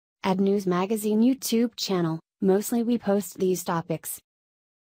Ad News Magazine YouTube channel. Mostly we post these topics.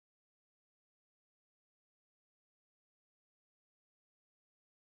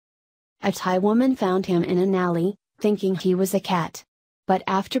 A Thai woman found him in an alley, thinking he was a cat. But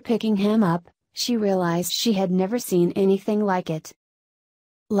after picking him up, she realized she had never seen anything like it.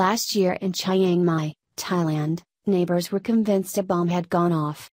 Last year in Chiang Mai, Thailand, neighbors were convinced a bomb had gone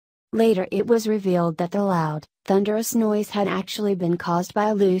off. Later it was revealed that the loud, thunderous noise had actually been caused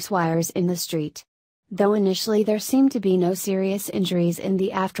by loose wires in the street. Though initially there seemed to be no serious injuries in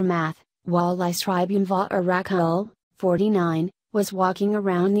the aftermath, Walai Sribunva Arakul, 49, was walking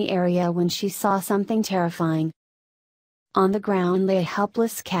around the area when she saw something terrifying. On the ground lay a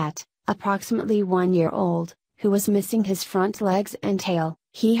helpless cat, approximately 1 year old, who was missing his front legs and tail.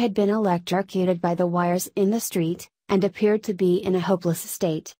 He had been electrocuted by the wires in the street, and appeared to be in a hopeless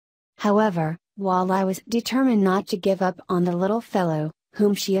state. However, Walai was determined not to give up on the little fellow,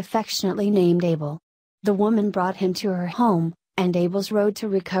 whom she affectionately named Abel. The woman brought him to her home, and Abel's road to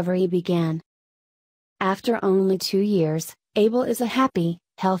recovery began. After only 2 years, Abel is a happy,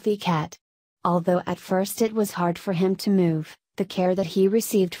 healthy cat. Although at first it was hard for him to move, the care that he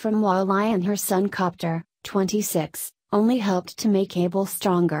received from Walai and her son Copter, 26, only helped to make Abel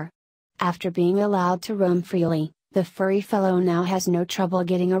stronger. After being allowed to roam freely, the furry fellow now has no trouble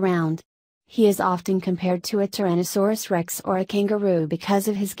getting around. He is often compared to a Tyrannosaurus rex or a kangaroo because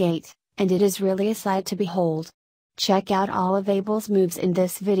of his gait, and it is really a sight to behold. Check out all of Abel's moves in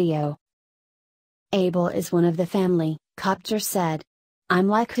this video. Abel is one of the family, Copter said. I'm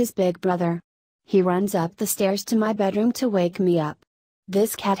like his big brother. He runs up the stairs to my bedroom to wake me up.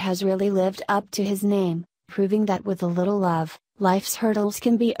 This cat has really lived up to his name, proving that with a little love, life's hurdles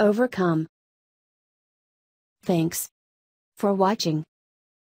can be overcome. Thanks for watching.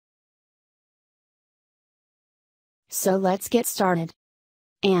 So let's get started.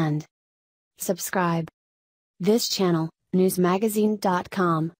 And subscribe this channel,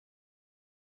 newsmagazine.com.